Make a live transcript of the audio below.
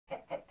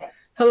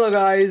Hello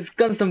guys,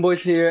 Gunston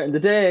Boys here, and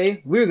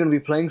today we're gonna be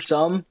playing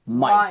some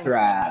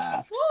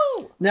Minecraft.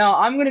 Woo! Now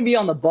I'm gonna be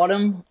on the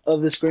bottom of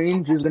the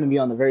screen, Drew's gonna be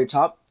on the very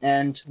top,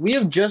 and we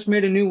have just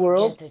made a new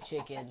world. Get the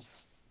chickens.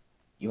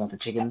 You want the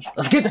chickens?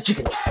 Let's get the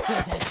chickens!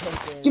 Get the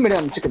chickens. Give me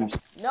them chickens.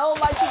 No,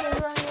 my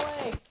chicken's running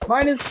away.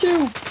 Mine is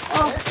too!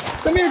 Oh,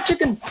 come here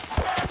chicken!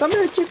 Come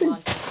here chicken!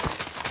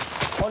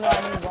 Oh no,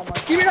 I need one more.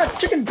 Give me that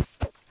chicken!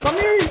 Come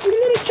here, you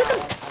little chicken!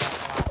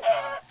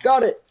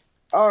 Got it!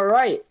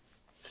 Alright.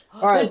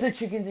 Alright. The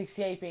chicken's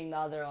escaping the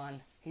other one.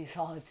 He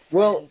saw its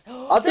Well,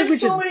 friend. I think we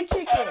There's so should- many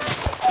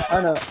chickens.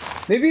 I know.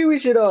 Maybe we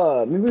should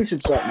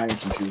start mining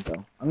some trees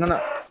though. I'm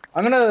gonna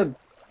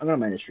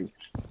mine the trees.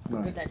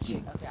 Get that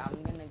chicken. Okay,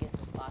 I'm gonna get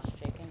this last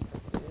chicken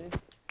for food,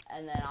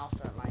 and then I'll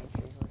start mining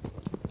trees with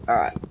you.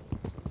 Alright.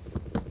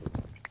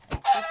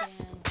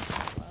 Chicken.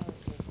 Whoa,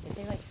 it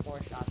takes like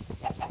 4 shots to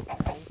get chicken,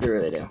 right? They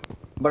really do.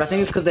 But I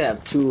think it's because they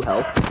have 2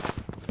 health.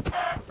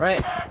 Right?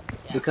 Yeah.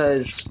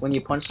 Because when you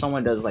punch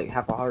someone it does like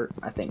half a heart,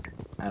 I think.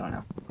 I don't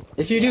know.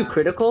 If you do Yeah.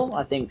 critical,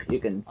 I think you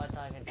can. Oh, I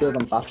thought I could Kill them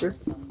dodge faster?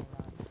 and stuff like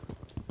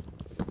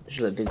that. This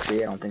is a big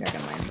tree, I don't think I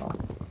can mine it all.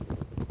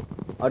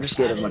 I'll just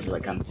get That as much is as a I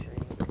can. big tree.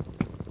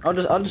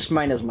 I'll just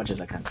mine as much as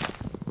I can.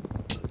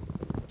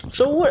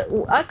 So what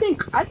I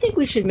think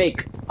we should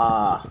make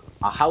a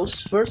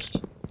house first.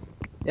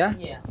 Yeah?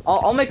 Yeah.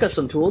 I'll make us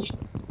some tools.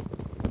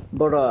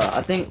 But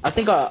I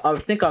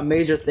think our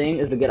major thing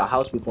is to get a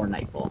house before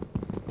nightfall.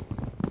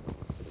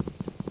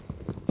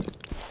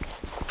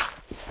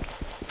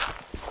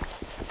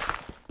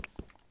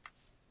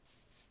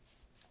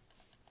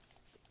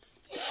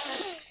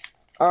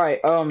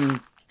 Alright,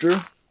 Drew?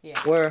 Yeah.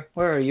 Where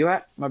are you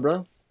at, my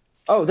brother?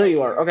 Oh, there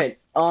you are. Okay.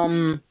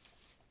 I'm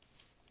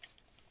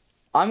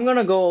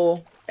gonna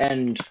go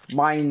and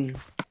mine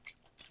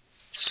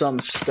some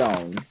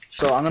stone.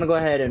 So I'm gonna go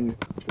ahead and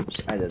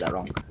oops, I did that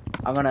wrong.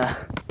 I'm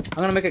gonna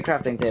make a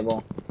crafting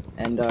table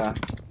and I'm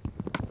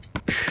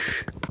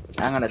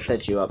gonna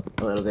set you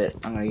up a little bit.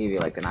 I'm gonna give you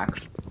like an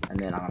axe and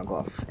then I'm gonna go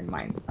off and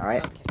mine.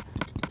 Alright? Okay.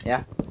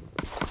 Yeah?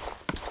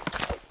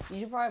 You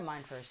should probably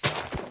mine first.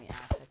 So give me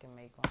axe, I can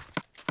make one.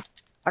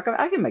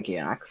 I can make you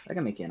an axe. I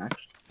can make you an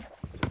axe.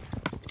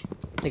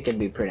 I think it'd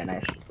be pretty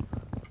nice.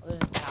 Oh,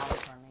 there's a cow in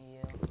front of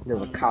you.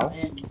 There's a cow?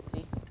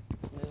 See?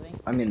 It's moving.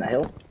 I mean the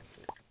hill?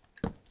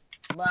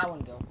 But I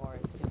wouldn't go for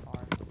it. It's too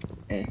far.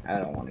 Eh, I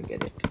don't want to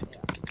get it.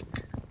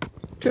 Yeah.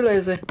 Too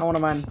lazy. I wanna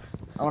mine.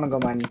 I wanna go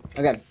mine.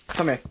 Okay,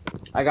 come here.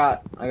 I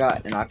got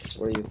an axe.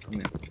 Where are you? Come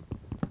here.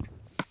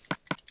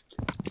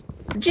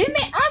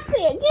 Jimmy, I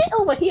said get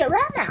over here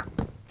right now.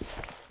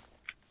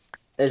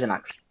 There's an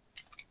axe.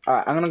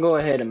 Alright, I'm gonna go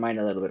ahead and mine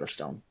a little bit of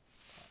stone.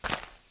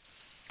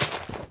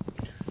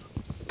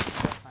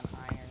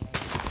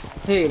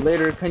 Hey,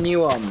 later, can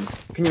you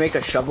make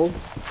a shovel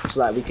so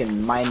that we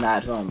can mine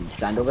that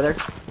sand over there?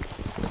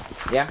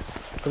 Yeah?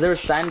 Cause there was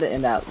sand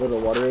in that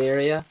little water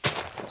area,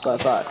 so I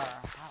thought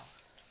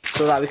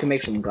so that we can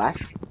make some glass.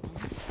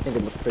 I think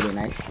it looks pretty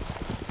nice.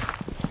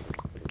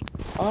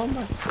 Oh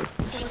my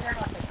goodness.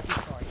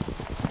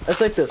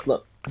 It's like this.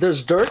 Look,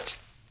 there's dirt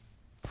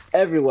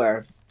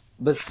everywhere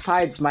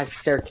besides my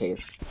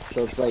staircase,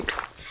 so it's like,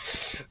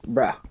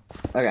 bruh.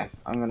 Okay,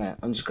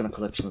 I'm just gonna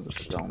collect some of the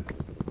stone.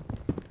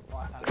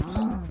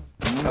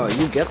 Oh,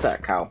 you get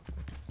that cow.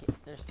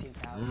 There's 2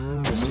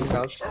 cows. There's 2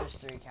 cows. There's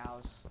 3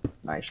 cows.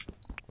 Nice.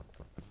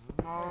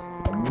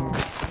 And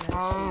there's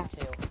sheep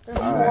too. There's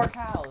Alright.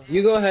 4 cows.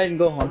 You go ahead and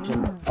go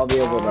hunting. I'll be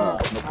able to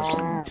make us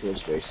some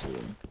tools very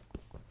soon.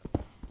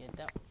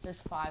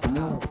 There's 5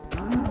 cows.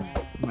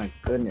 Oh my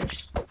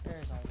goodness.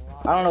 There's a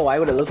lot. I don't know why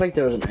would it look like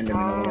there was an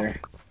Enderman over there.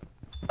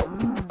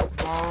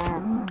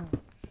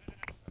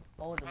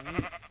 Oh, the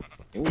meat.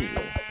 Ooh.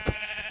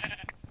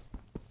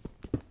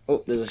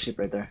 Oh, there's a sheep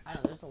right there. I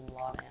know, there's a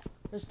lot of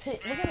There's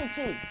pigs. Look at the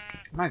pigs.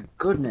 My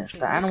goodness,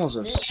 the animals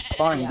are This-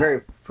 spawning yeah.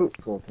 very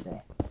fruitful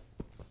today.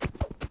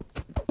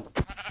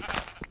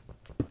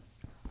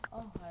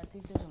 Oh, I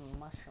think there's a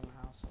mushroom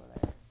house over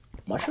there.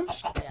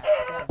 Mushrooms? Yeah, see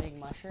that big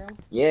mushroom?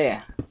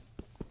 Yeah.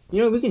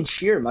 You know, we can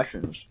shear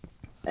mushrooms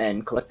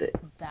and collect it.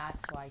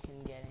 That's why I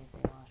couldn't get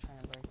anything when I was trying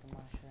to break the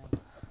mushroom.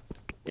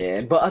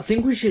 Yeah, but I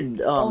think we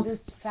should, Oh,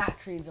 there's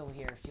factories over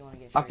here if you want to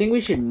get I think we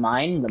trees. should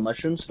mine the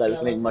mushrooms so that we Yeah,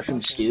 can make look, mushroom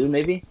mushrooms. stew,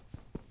 maybe?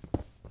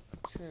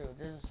 True,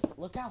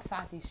 look how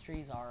fat these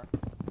trees are.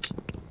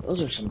 Those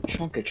are some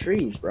chunk of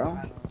trees, bro.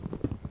 I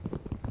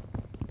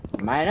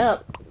know. Mine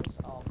up.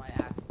 Oh, my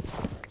axe is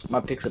perfect. My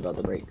pick's about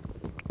to break.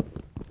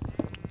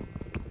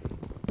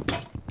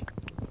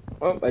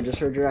 Oh, I just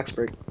heard your axe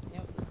break.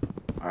 Yep.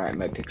 Alright,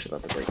 my pick's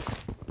about to break.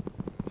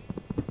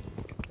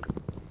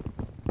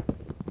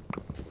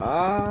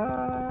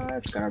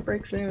 It's gonna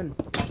break soon.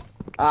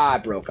 Ah,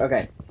 it broke.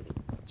 Okay.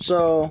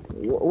 So,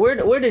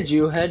 where did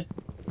you head,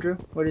 Drew?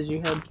 Where did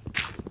you head?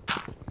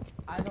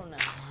 I don't know.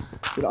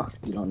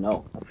 You don't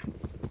know.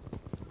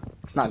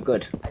 It's not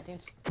good. I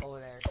think it's over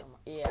there somewhere.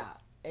 Yeah,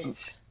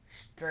 it's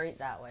straight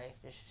that way.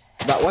 Just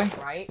head That way?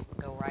 Right.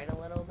 Go right a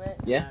little bit.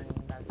 Yeah.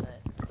 And that's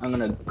it. I'm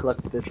gonna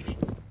collect this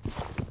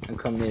and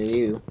come near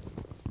you.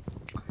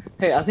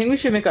 Hey, I think we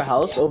should make a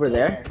house Yeah, over it's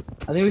there.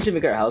 I I think we should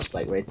make our house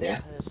like right Yeah,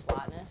 there. 'cause it's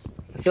flatness.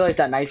 I feel like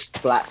that nice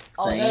flat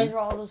Oh, thing. those are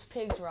all those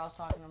pigs where I was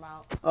talking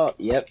about. Oh,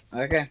 yep.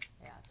 Okay.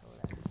 Yeah, it's over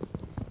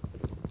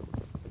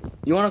there.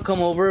 You want to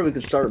come over? We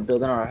could start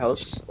building our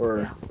house, or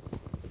Yeah.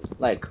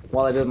 like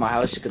while I build my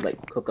house, you could like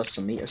cook us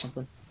some meat or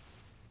something.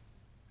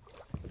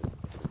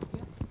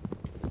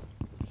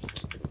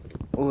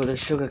 Oh, there's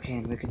sugar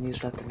cane. We can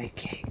use that to make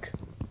cake.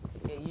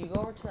 Okay, you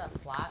go over to that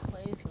flat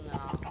place and then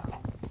I'll come.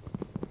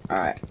 All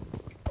right.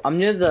 I'm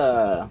near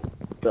the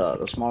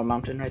small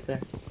mountain right there.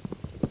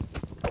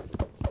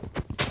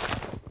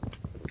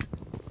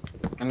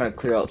 I'm gonna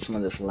clear out some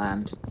of this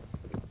land.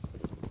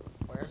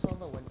 Where's all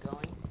the wood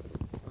going?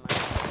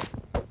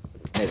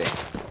 Maybe.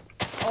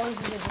 Oh, this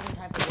is a different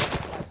type of wood.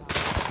 That's not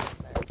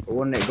there.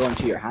 Wouldn't it go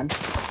into your hand?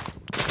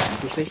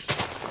 Empty space.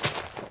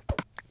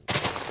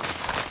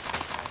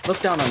 Look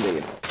down under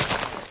you.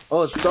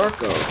 Oh, it's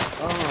dark oak.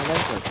 Oh, I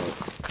like dark oak.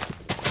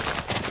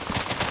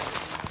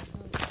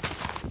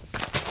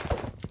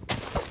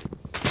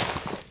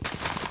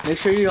 Make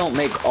sure you don't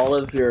make all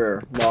of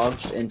your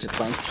logs into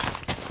planks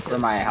for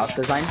my house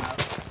design,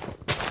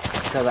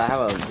 because I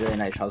have a really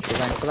nice house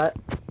design for that.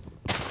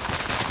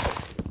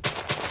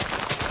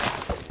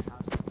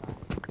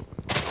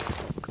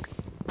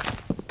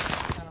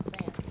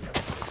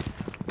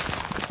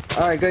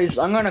 Alright guys,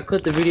 I'm gonna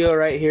cut the video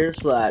right here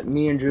so that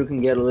me and Drew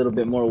can get a little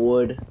bit more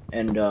wood,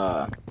 and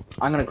I'm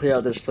gonna clear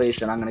out this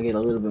place and I'm gonna get a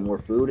little bit more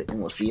food, and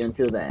we'll see you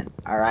until then.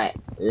 Alright,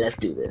 let's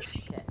do this.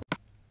 Okay.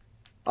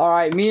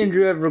 Alright, me and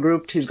Drew have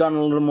regrouped. He's gotten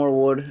a little more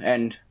wood,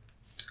 and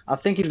I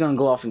think he's gonna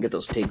go off and get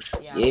those pigs.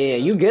 Yeah,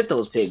 you get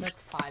those pigs. There's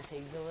like 5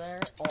 pigs over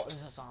there. Oh,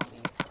 there's a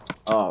zombie.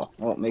 Oh,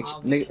 well,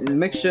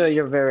 make sure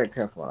you're very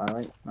careful,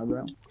 alright, my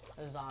bro?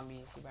 A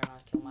zombie. You better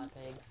not kill my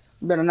pigs.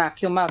 You better not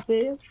kill my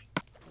pigs.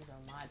 These are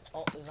my.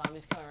 Oh, the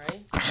zombie's coming,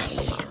 ready?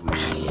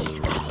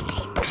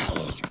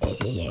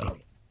 Okay,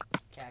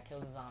 I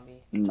killed the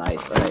zombie.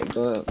 Nice, alright,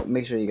 go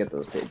make sure you get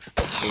those pigs.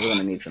 We're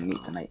gonna need some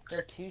meat tonight.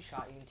 They're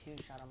 2-shot. You can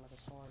 2-shot them with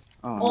a sword.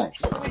 Oh,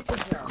 nice. Look at my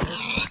picture.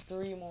 There's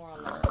 3 more on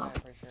the side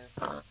for sure.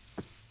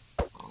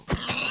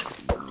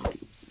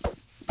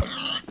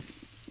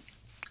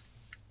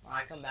 When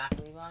I come back,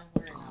 Levi,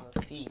 we're gonna have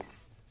a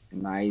feast.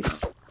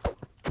 Nice.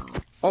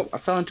 Oh, I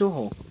fell into a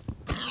hole.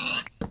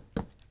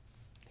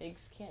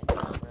 Pigs can't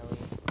jump, really.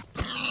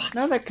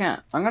 No, they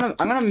can't. I'm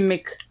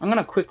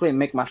gonna quickly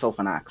make myself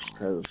an axe,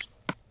 cause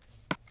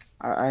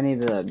I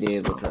need to be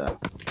able to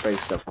break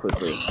stuff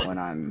quickly when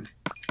I'm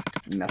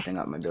messing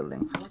up my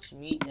building. How much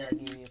meat did I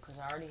give you? Cause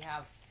I already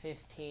have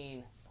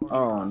 15.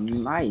 Oh,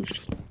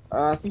 nice.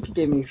 I think you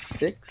gave me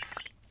 6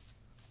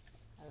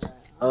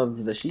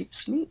 of the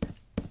sheep's meat.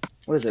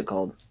 What is it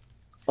called?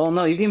 Oh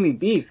no, you gave me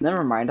beef.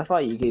 Never mind. I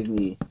thought you gave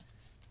me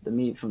the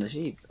meat from the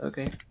sheep.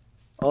 Okay.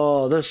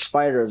 Oh, there's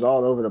spiders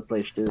all over the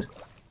place, dude.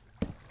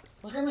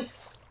 Look at me.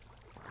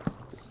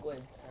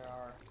 Squids there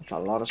are. It's a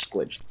lot of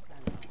squids.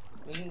 I know.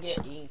 We can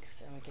get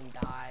inks and we can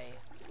dye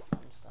some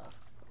stuff.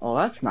 Oh,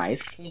 that's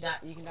nice. You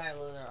can dye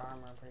leather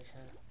armor, I'm pretty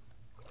sure.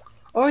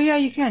 Oh yeah,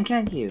 you can,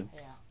 can't you?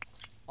 Yeah.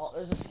 Oh,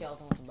 there's a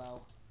skeleton with a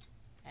bow.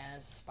 And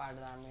there's a spider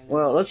that I'm gonna.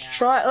 Well, let's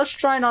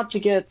try not to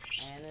get.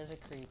 And there's a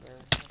creeper.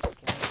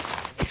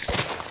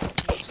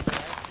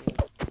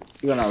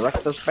 You gonna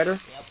wreck the spider?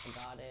 Yep, I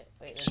got it.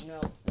 Wait, there's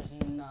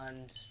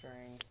none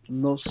string.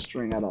 No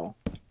string at all.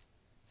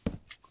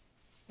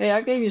 Hey,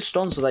 I gave you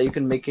stone so that you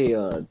can make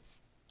a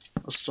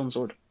stone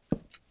sword.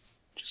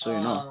 Just so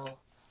you know.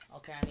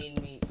 Okay, I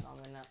need meat, so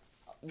I'm gonna.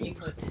 You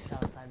put this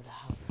outside the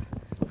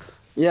house.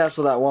 Yeah,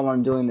 so that while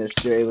I'm doing this,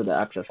 you're able to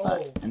access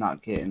that and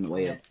not get in the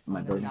way of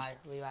my building.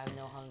 Leave, I have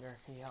no hunger.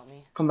 Can you help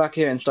me? Come back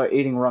here and start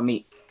eating raw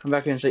meat. Come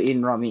back here and start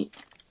eating raw meat.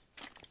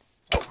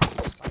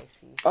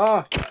 Spicy.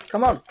 Oh,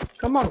 come on,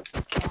 come on,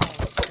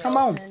 come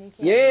on.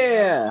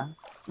 Yeah.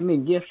 Let me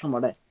get some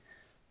of that.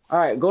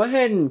 Alright, go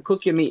ahead and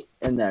cook your meat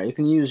in there. You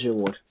can use your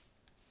wood.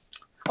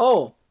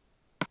 Oh,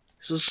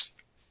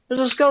 there's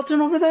a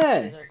skeleton over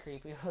there. Is there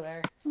creepy over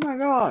there? Oh my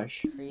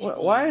gosh.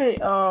 Why?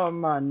 Oh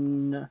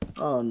man.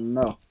 Oh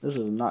no. This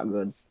is not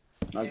good.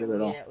 Not good at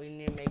all. We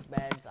need to make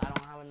beds. I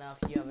don't have enough.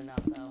 You have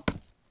enough though.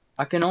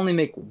 I can only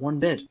make 1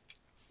 bed.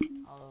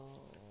 Oh.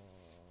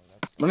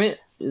 Let me.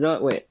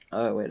 Wait.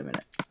 Wait a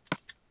minute.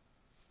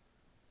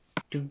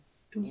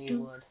 You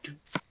would.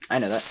 I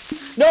know that.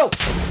 No!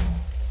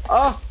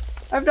 Oh!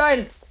 I've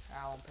died!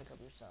 I won't pick up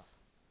your stuff.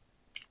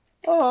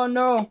 Oh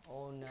no!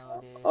 Oh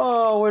no, dude.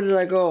 Oh, where did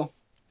I go?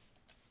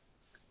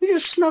 You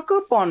just snuck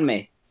up on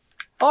me.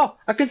 Oh,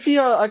 I can see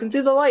the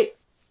light.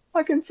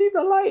 I can see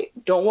the light.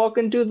 Don't walk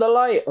into the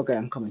light. Okay,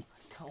 I'm coming.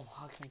 Don't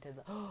walk into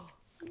the.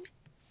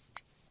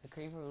 The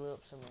creeper blew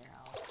up some of your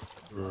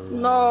house.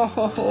 No.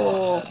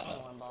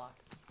 One block.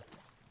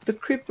 The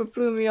creeper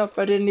blew me up.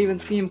 I didn't even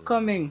see him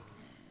coming.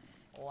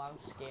 Oh, I'm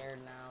scared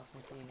now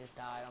since he just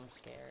died. I'm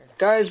scared.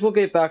 Guys, we'll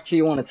get back to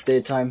you when it's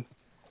daytime.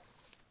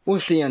 We'll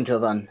see you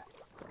until then.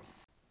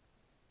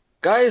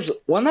 Guys,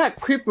 when that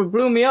creeper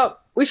blew me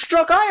up, we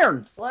struck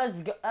iron.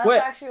 Let's go. Wait.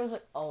 Actually was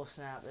like, oh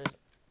snap!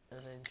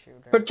 There's an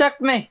intruder. Protect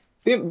me.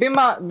 Be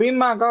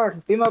my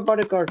guard. Be my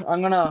bodyguard.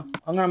 I'm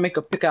gonna make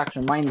a pickaxe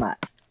and mine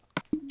that.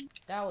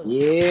 That was...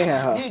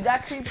 Yeah. Dude,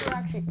 that creeper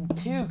actually...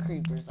 2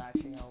 creepers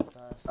actually helped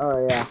us.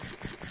 Oh, yeah.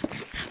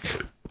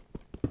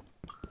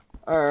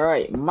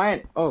 Alright,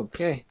 mine...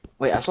 Okay.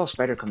 Wait, I saw a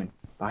spider coming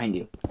behind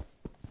you.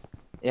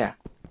 Yeah.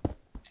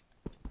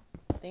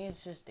 I think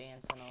it's just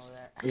dancing over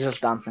there. He's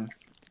just dancing.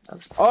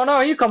 Oh,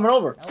 no, you coming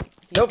over? Nope.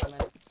 Nope. Coming.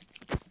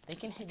 They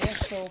can hit... They're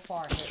so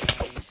far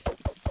hit range.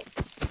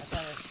 That's why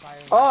the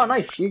spiders... Oh,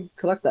 nice. You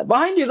collect that.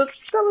 Behind you, that's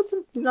a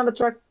skeleton. He's not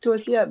attracted to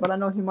us yet, but I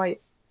know he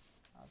might.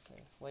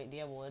 Okay. Wait, do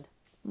you have wood?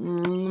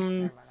 Mm.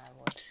 Never mind, I have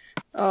wood.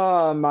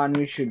 Oh, man,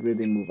 we should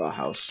really move our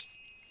house.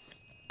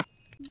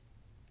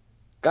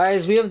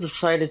 Guys, we have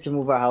decided to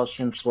move our house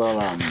since,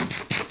 well,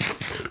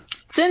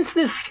 since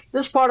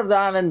this part of the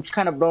island's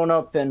kind of blown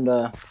up and,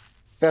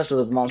 infested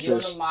with Do you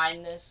monsters. want to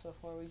mine this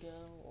before we go,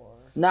 or...?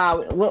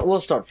 Nah, we'll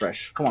start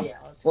fresh. Come on. Yeah,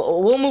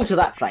 We'll move to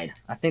that side.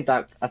 I think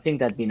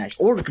that'd be nice.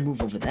 Or we can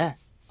move over there.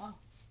 Oh.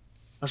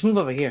 Let's move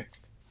over here.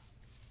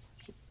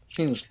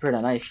 Seems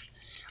pretty nice.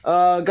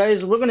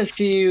 Guys, we're gonna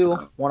see you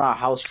when our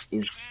house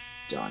is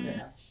done.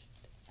 Yeah.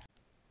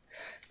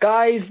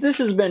 Guys, this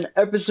has been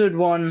episode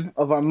 1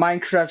 of our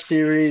Minecraft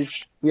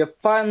series. We have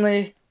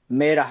finally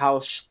made a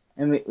house,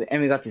 and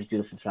we got these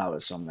beautiful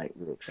flowers, so I'm like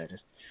really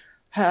excited.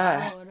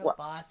 I would have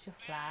bought you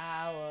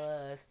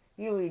flowers.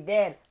 You be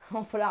dead.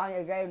 I'll put on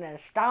your grave and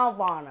stomp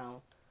on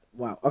them.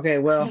 Wow. Okay,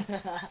 well,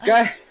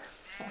 guys,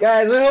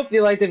 we hope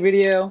you liked the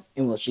video,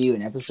 and we'll see you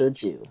in episode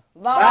 2.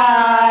 Bye.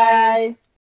 Bye.